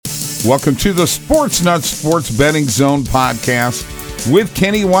Welcome to the Sports Nutz Sports Betting Zone podcast with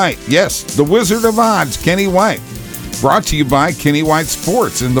Kenny White. Yes, the Wizard of Odds, Kenny White. Brought to you by Kenny White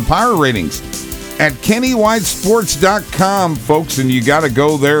Sports and the power ratings at KennyWhiteSports.com, folks. And you got to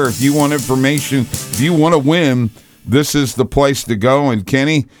go there if you want information. If you want to win, this is the place to go. And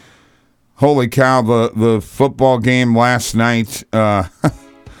Kenny, holy cow, the football game last night,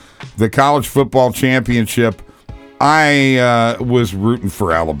 the college football championship, I was rooting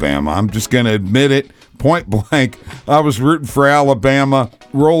for Alabama. I'm just going to admit it, point blank. I was rooting for Alabama,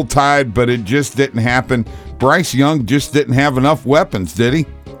 Roll Tide, but it just didn't happen. Bryce Young just didn't have enough weapons, did he?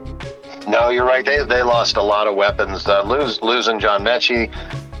 No, you're right. They lost a lot of weapons. Losing John Mechie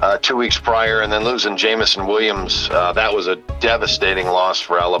 2 weeks prior, and then losing Jamison Williams, that was a devastating loss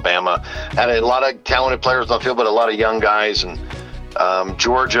for Alabama. Had a lot of talented players on the field, but a lot of young guys, and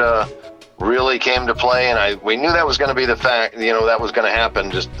Georgia really came to play, and we knew that was going to be the fact, that was going to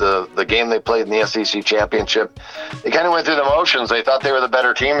happen. Just the game they played in the SEC championship, they kind of went through the motions. They thought they were the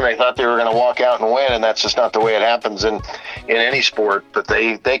better team, and they thought they were going to walk out and win, and that's just not the way it happens in any sport. But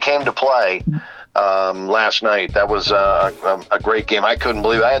they came to play last night. That was a great game. I couldn't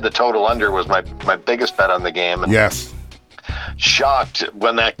believe it. I had the total under was my biggest bet on the game. And yes. Shocked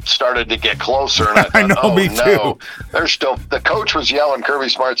when that started to get closer, and I thought, I know, me no, too. There's still, the coach was yelling, Kirby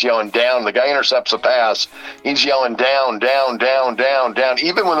Smart's yelling down. The guy intercepts a pass. He's yelling down, down, down, down, down.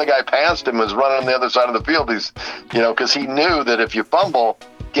 Even when the guy passed him was running on the other side of the field, he's, because he knew that if you fumble,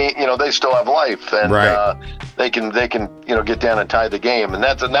 they still have life, and right. They can get down and tie the game. And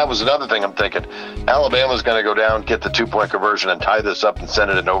that was another thing I'm thinking. Alabama's going to go down, get the 2-point conversion, and tie this up and send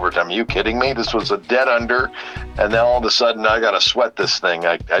it in overtime. Are you kidding me? This was a dead under, and then all of a sudden I got to sweat this thing.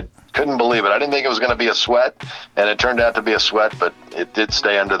 I couldn't believe it. I didn't think it was going to be a sweat, and it turned out to be a sweat, but it did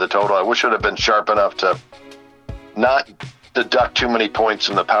stay under the total. I wish it would have been sharp enough to not deduct too many points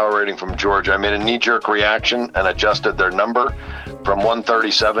in the power rating from Georgia. I made a knee-jerk reaction and adjusted their number from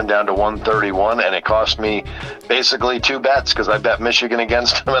 137 down to 131, and it cost me basically 2 bets because I bet Michigan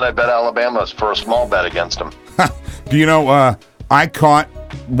against them and I bet Alabama for a small bet against them. Do you know, I caught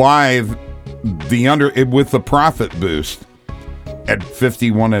live the under with the profit boost at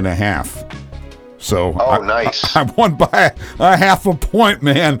 51.5. So nice. I won by a half a point,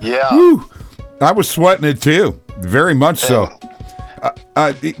 man. Yeah. Woo. I was sweating it too. Very much so.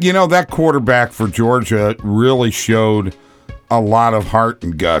 That quarterback for Georgia really showed a lot of heart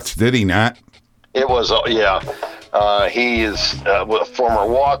and guts, did he not? It was, he is a former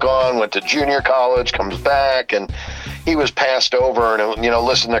walk-on, went to junior college, comes back, and he was passed over. And,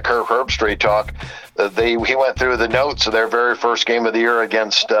 listen to Kirk Herbstreit talk. He went through the notes of their very first game of the year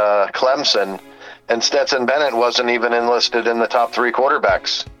against Clemson, and Stetson Bennett wasn't even enlisted in the top 3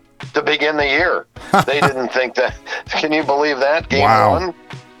 quarterbacks to begin the year. They didn't think that. Can you believe that? Game one,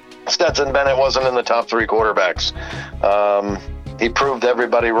 Stetson Bennett wasn't in the top 3 quarterbacks. He proved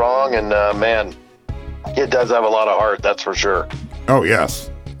everybody wrong, and man, he does have a lot of heart, that's for sure. Oh, yes.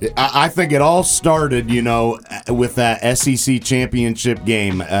 I think it all started, with that SEC championship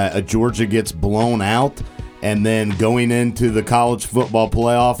game. Georgia gets blown out, and then going into the college football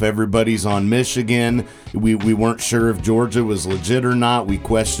playoff, everybody's on Michigan. We weren't sure if Georgia was legit or not. We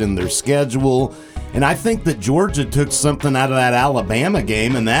questioned their schedule. And I think that Georgia took something out of that Alabama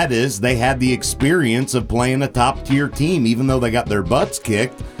game, and that is they had the experience of playing a top-tier team. Even though they got their butts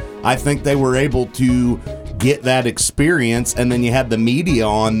kicked, I think they were able to get that experience, and then you had the media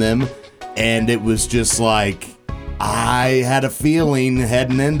on them, and it was just like, I had a feeling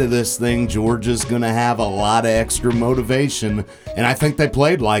heading into this thing, Georgia's going to have a lot of extra motivation, and I think they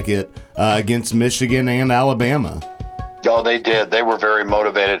played like it against Michigan and Alabama. Oh, they did. They were very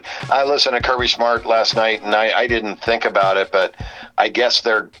motivated. I listened to Kirby Smart last night, and I didn't think about it, but I guess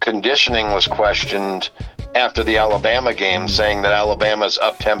their conditioning was questioned after the Alabama game, saying that Alabama's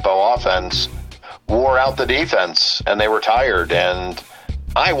up-tempo offense wore out the defense, and they were tired. And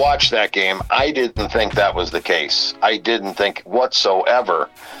I watched that game. I didn't think that was the case. I didn't think whatsoever.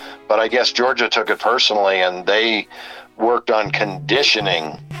 But I guess Georgia took it personally, and they worked on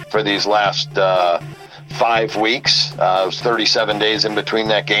conditioning for these last 5 weeks. It was 37 days in between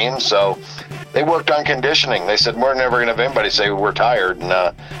that game. So they worked on conditioning. They said, we're never going to have anybody say we're tired. And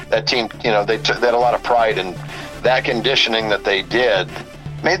that team, they had a lot of pride in that conditioning that they did.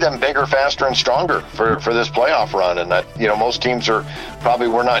 Made them bigger, faster, and stronger for this playoff run. And that, most teams were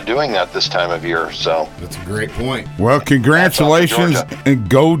not doing that this time of year. So that's a great point. Well, congratulations and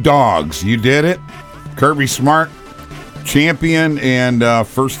go Dogs. You did it. Kirby Smart, champion, and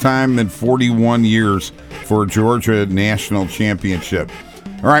first time in 41 years for Georgia national championship.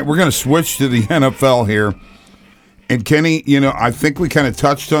 All right, we're going to switch to the NFL here. And Kenny, I think we kind of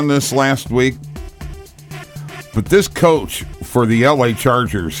touched on this last week, but this coach for the LA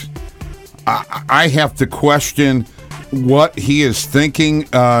Chargers, I have to question what he is thinking.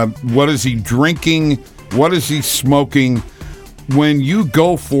 What is he drinking? What is he smoking? When you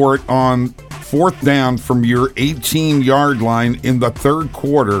go for it on fourth down from your 18-yard line in the third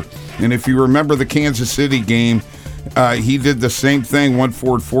quarter, and if you remember the Kansas City game, he did the same thing, went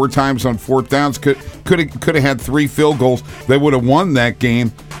forward 4 times on fourth downs, could have had 3 field goals. They would have won that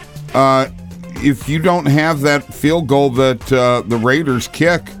game. If you don't have that field goal that the Raiders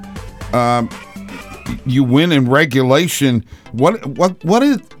kick, you win in regulation. What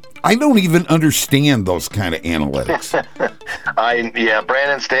is? I don't even understand those kind of analytics.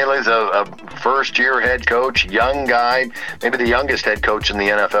 Brandon Staley's a first-year head coach, young guy, maybe the youngest head coach in the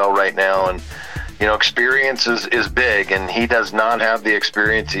NFL right now, and experience is big, and he does not have the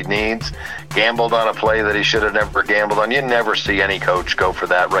experience he needs. Gambled on a play that he should have never gambled on. You never see any coach go for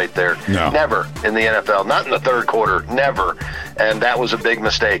that right there. No. Never in the NFL. Not in the third quarter. Never. And that was a big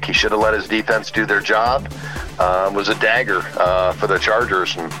mistake. He should have let his defense do their job. It was a dagger for the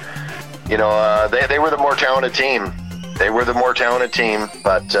Chargers. And, they were the more talented team.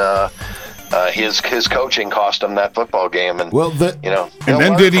 But his coaching cost him that football game. And, and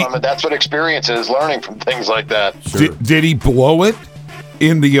then did he? That's what experience is, learning from things like that. Sure. Did he blow it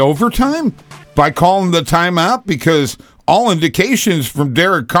in the overtime by calling the timeout? Because all indications from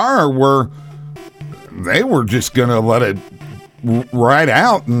Derek Carr were they were just going to let it ride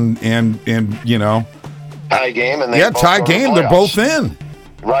out and tie game, and tie game. They're both in.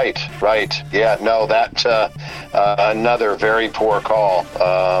 Right. Yeah, no, that another very poor call.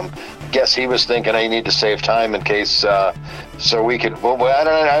 Guess he was thinking I need to save time in case so we could. Well,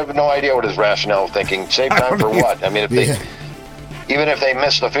 I have no idea what his rationale of thinking. Save time for what? I mean, even if they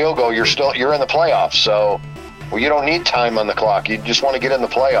miss the field goal, you're in the playoffs. So, you don't need time on the clock. You just want to get in the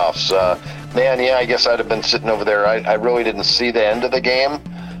playoffs. I guess I'd have been sitting over there. I really didn't see the end of the game.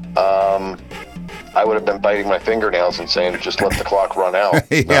 I would have been biting my fingernails and saying, just let the clock run out.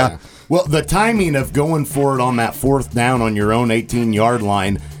 Yeah. Well, the timing of going for it on that fourth down on your own 18-yard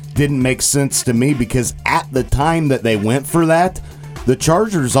line didn't make sense to me, because at the time that they went for that, the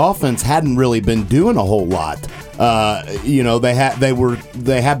Chargers offense hadn't really been doing a whole lot. They had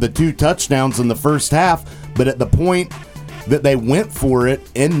the 2 touchdowns in the first half, but at the point that they went for it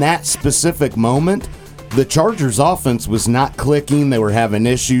in that specific moment, the Chargers offense was not clicking. They were having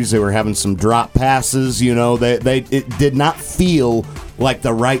issues. They were having some drop passes. It did not feel like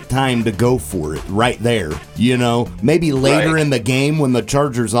the right time to go for it right there. Maybe later in the game when the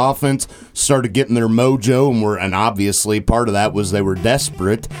Chargers offense started getting their mojo, and obviously part of that was they were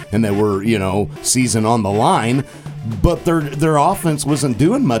desperate and they were, season on the line. But their offense wasn't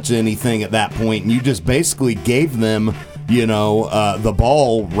doing much of anything at that point, and you just basically gave them the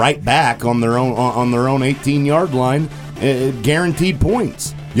ball right back on their own 18-yard line, guaranteed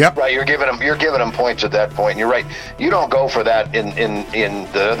points. Yep. Right, you're giving them points at that point. And you're right. You don't go for that in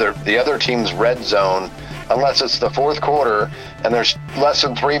the other team's red zone unless it's the fourth quarter and there's less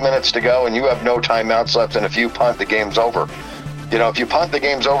than 3 minutes to go and you have no timeouts left, and if you punt, the game's over. If you punt, the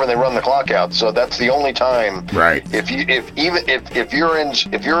game's over and they run the clock out. So that's the only time. Right. If you're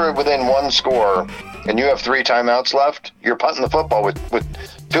within one score and you have 3 timeouts left, you're punting the football with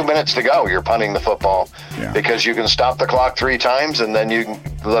 2 minutes to go. You're punting the football because you can stop the clock 3 times and then you can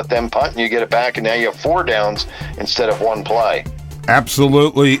let them punt and you get it back, and now you have 4 downs instead of 1 play.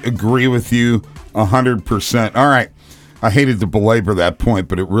 Absolutely agree with you 100%. All right. I hated to belabor that point,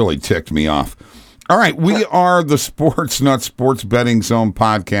 but it really ticked me off. All right, we are the Sports Nutz Sports Betting Zone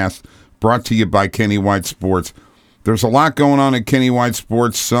podcast, brought to you by Kenny White Sports. There's a lot going on at Kenny White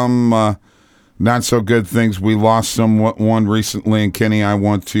Sports, some not so good things. We lost someone recently, and Kenny, I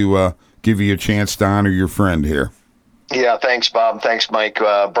want to give you a chance to honor your friend here. Yeah, thanks, Bob. Thanks, Mike.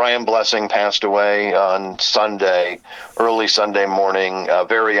 Brian Blessing passed away on Sunday, early Sunday morning,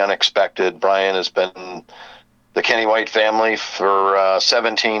 very unexpected. Brian has been the Kenny White family for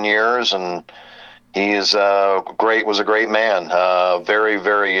 17 years, and he is was a great man, very,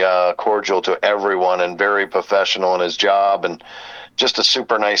 very cordial to everyone and very professional in his job, and just a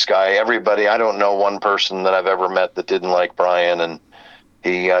super nice guy. I don't know one person that I've ever met that didn't like Brian, and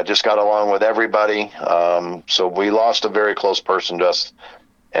he just got along with everybody. So we lost a very close person to us,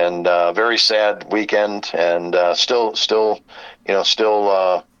 and very sad weekend, and still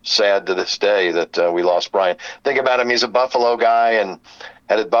sad to this day that we lost Brian. Think about him. He's a Buffalo guy and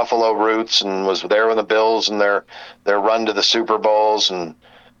had his Buffalo roots and was there with the Bills and their run to the Super Bowls, and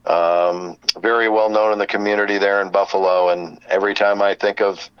very well known in the community there in Buffalo. And every time I think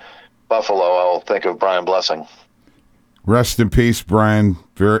of Buffalo, I'll think of Brian Blessing. Rest in peace, Brian.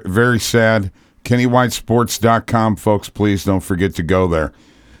 Very, very sad. KennyWhiteSports.com, folks. Please don't forget to go there.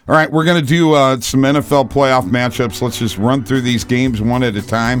 All right, we're going to do some NFL playoff matchups. Let's just run through these games one at a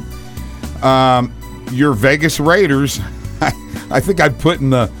time. Your Vegas Raiders, I think I put in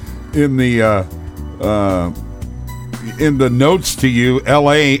the notes to you,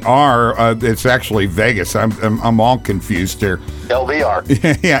 LAR. It's actually Vegas. I'm all confused here.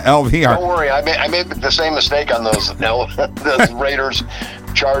 LVR. Yeah, LVR. Don't worry, I made the same mistake on those those Raiders,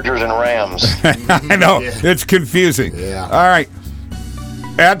 Chargers, and Rams. I know it's confusing. Yeah. All right,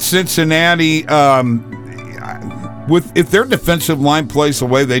 at Cincinnati, if their defensive line plays the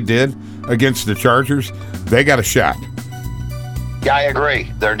way they did against the Chargers, they got a shot. Yeah, I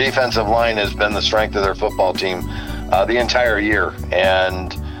agree. Their defensive line has been the strength of their football team the entire year,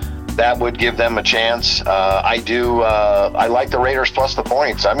 and that would give them a chance. I like the Raiders plus the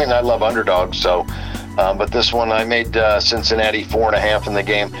points. I mean, I love underdogs, so but this one I made Cincinnati 4.5 in the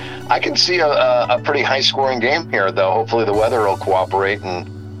game. I can see a pretty high-scoring game here, though. Hopefully the weather will cooperate, and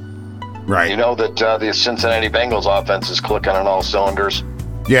you know that the Cincinnati Bengals offense is clicking on all cylinders.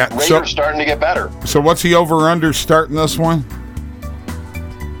 Yeah, Raiders starting to get better. So what's the over/under starting this one?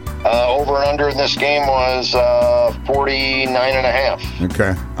 Over and under in this game was 49.5.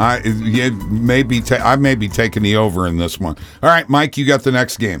 Okay, I may be taking the over in this one. All right, Mike, you got the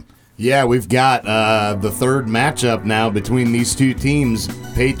next game. Yeah, we've got the third matchup now between these two teams.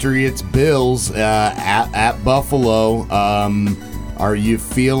 Patriots-Bills at Buffalo. Are you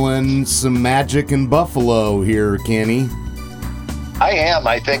feeling some magic in Buffalo here, Kenny? I am.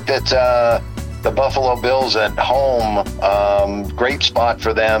 I think that the Buffalo Bills at home, great spot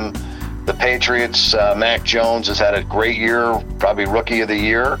for them. The Patriots, Mac Jones has had a great year, probably Rookie of the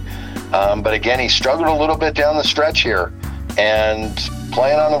Year. But again, he struggled a little bit down the stretch here. And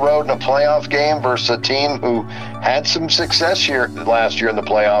playing on the road in a playoff game versus a team who had some success last year in the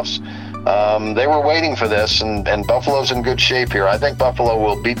playoffs, they were waiting for this, and Buffalo's in good shape here. I think Buffalo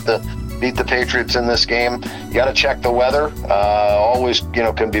will beat the Patriots in this game. You got to check the weather. Always,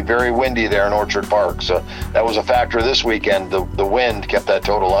 can be very windy there in Orchard Park. So that was a factor this weekend. The wind kept that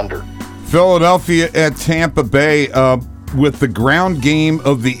total under. Philadelphia at Tampa Bay with the ground game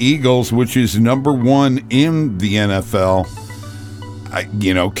of the Eagles, which is number 1 in the NFL.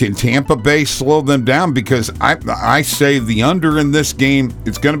 Can Tampa Bay slow them down? Because I say the under in this game,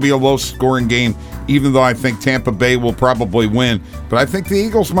 it's going to be a low-scoring game, even though I think Tampa Bay will probably win. But I think the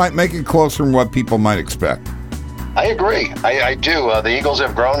Eagles might make it closer than what people might expect. I agree. I do. The Eagles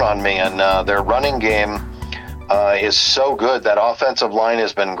have grown on me, and their running game is so good. That offensive line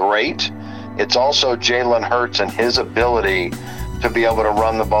has been great. It's also Jalen Hurts and his ability to be able to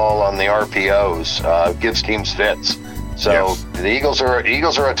run the ball on the RPOs, gives teams fits. So yes. The Eagles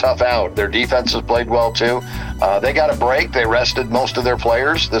are a tough out. Their defense has played well too. They got a break. They rested most of their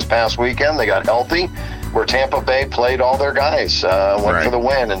players this past weekend. They got healthy, where Tampa Bay played all their guys, went for the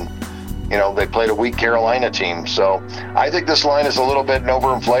win, and they played a weak Carolina team. So I think this line is a little bit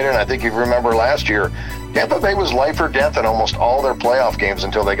overinflated. And I think if you remember last year, Tampa Bay was life or death in almost all their playoff games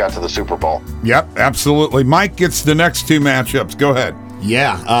until they got to the Super Bowl. Yep, absolutely. Mike gets the next two matchups. Go ahead.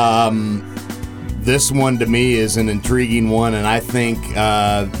 Yeah, this one to me is an intriguing one, and I think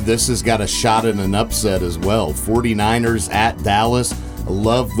this has got a shot at an upset as well. 49ers at Dallas. I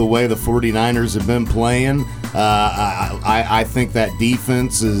love the way the 49ers have been playing. I think that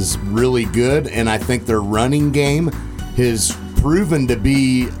defense is really good, and I think their running game has proven to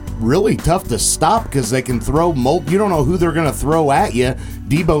be really tough to stop because they can throw you don't know who they're going to throw at you.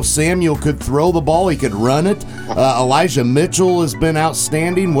 Deebo Samuel could throw the ball. He could run it. Elijah Mitchell has been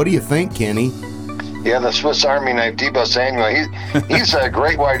outstanding. What do you think, Kenny? Yeah, the Swiss Army knife, Deebo Samuel. He's a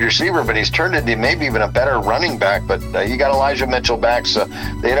great wide receiver, but he's turned into maybe even a better running back. But you got Elijah Mitchell back, so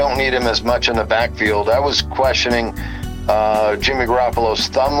they don't need him as much in the backfield. I was questioning Jimmy Garoppolo's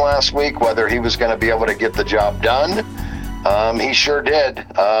thumb last week, whether he was going to be able to get the job done. He sure did.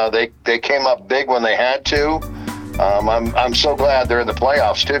 They came up big when they had to. I'm so glad they're in the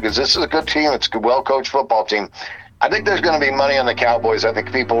playoffs too, because this is a good team. It's a well-coached football team. I think there's going to be money on the Cowboys. I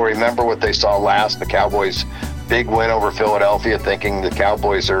think people remember what they saw last, the Cowboys' big win over Philadelphia, thinking the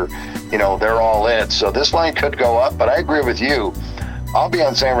Cowboys are, they're all in. So this line could go up, but I agree with you. I'll be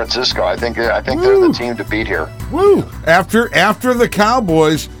on San Francisco. I think they're the team to beat here. Woo! After the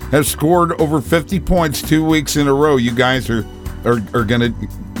Cowboys have scored over 50 points 2 weeks in a row, you guys are gonna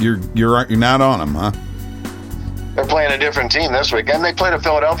you're not on them, huh? They're playing a different team this week, and they played a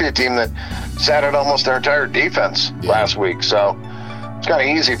Philadelphia team that sat at almost their entire defense last week. So it's kind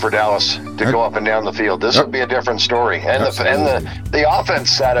of easy for Dallas to go up and down the field. This would be a different story. And the offense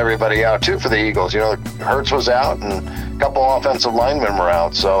sat everybody out, too, for the Eagles. You know, Hurts was out, and a couple offensive linemen were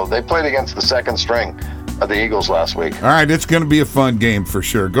out. So they played against the second string of the Eagles last week. All right, it's going to be a fun game for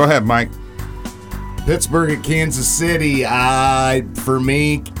sure. Go ahead, Mike. Pittsburgh at Kansas City. For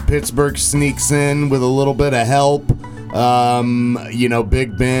me, Pittsburgh sneaks in with a little bit of help.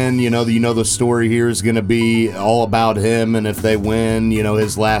 Big Ben, the story here is going to be all about him, and if they win,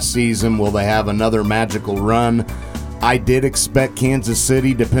 his last season, will they have another magical run? I did expect Kansas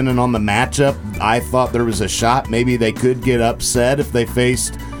City, depending on the matchup. I thought there was a shot. Maybe they could get upset if they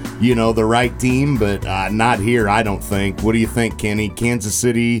faced, the right team, but not here, I don't think. What do you think, Kenny? Kansas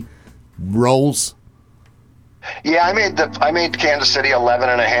City rolls? Yeah, I made Kansas City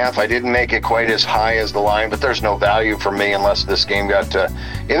 11.5. I didn't make it quite as high as the line, but there's no value for me unless this game got to,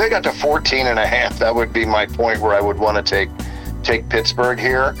 if they got to 14.5, that would be my point where I would want to take Pittsburgh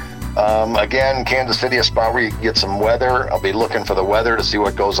here. Again, Kansas City, a spot where you can get some weather. I'll be looking for the weather to see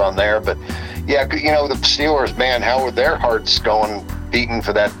what goes on there. But yeah, the Steelers, man, how were their hearts going beating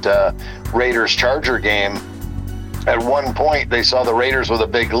for that Raiders-Charger game? At one point, they saw the Raiders with a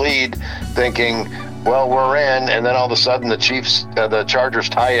big lead, thinking, well, we're in, and then all of a sudden the Chargers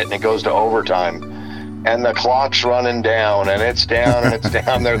tie it, and it goes to overtime. And the clock's running down, and it's down, and it's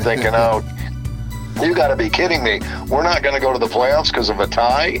down. They're thinking, oh, you got to be kidding me. We're not going to go to the playoffs because of a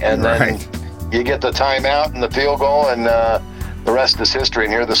tie, and then you get the timeout and the field goal, and the rest is history,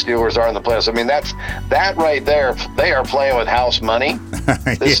 and here the Steelers are in the playoffs. I mean, that right there, they are playing with house money.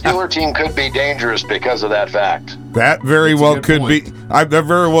 The Steeler team could be dangerous because of that fact. That very well could be. That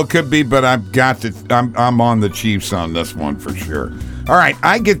very well could be, but I'm on the Chiefs on this one for sure. All right,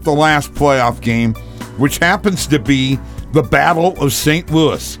 I get the last playoff game, which happens to be the Battle of St.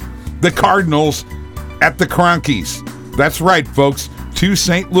 Louis. The Cardinals at the Cronkies. That's right, folks. Two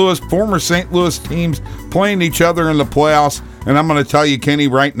former St. Louis teams playing each other in the playoffs. And I'm going to tell you, Kenny,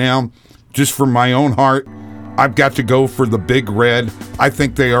 right now, just from my own heart, I've got to go for the Big Red. I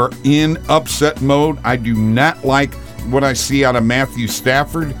think they are in upset mode. I do not like what I see out of Matthew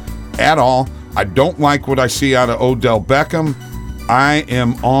Stafford at all. I don't like what I see out of Odell Beckham. I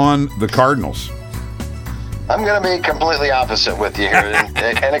am on the Cardinals. I'm going to be completely opposite with you here.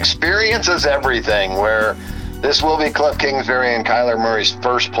 And experience is everything, where this will be Cliff Kingsbury and Kyler Murray's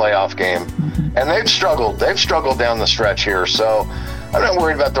first playoff game. And they've struggled. They've struggled down the stretch here. So I'm not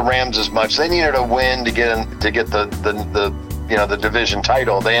worried about the Rams as much. They needed a win to get the division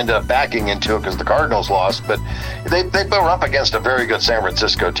title. They ended up backing into it because the Cardinals lost. But they were up against a very good San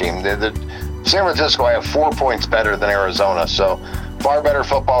Francisco team. San Francisco, I have 4 points better than Arizona. So far better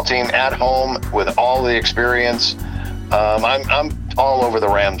football team at home with all the experience. I'm all over the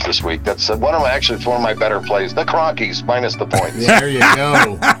Rams this week. That's one of my better plays. The Cronkies minus the points. There you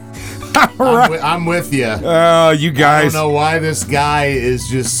go. I'm with you. You guys. I don't know why this guy is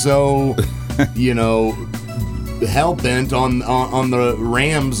just so, hell-bent on the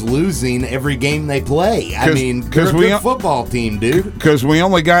Rams losing every game they play. I mean, they're a good football team, dude. Because we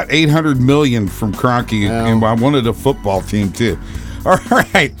only got $800 million from Kroenke, and I wanted a football team, too. All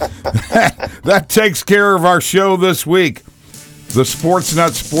right. That takes care of our show this week. The Sports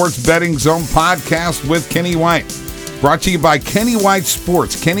Nut Sports Betting Zone podcast with Kenny White. Brought to you by Kenny White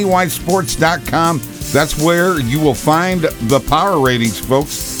Sports, KennyWhiteSports.com. That's where you will find the power ratings,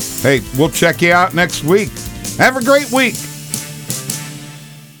 folks. Hey, we'll check you out next week. Have a great week.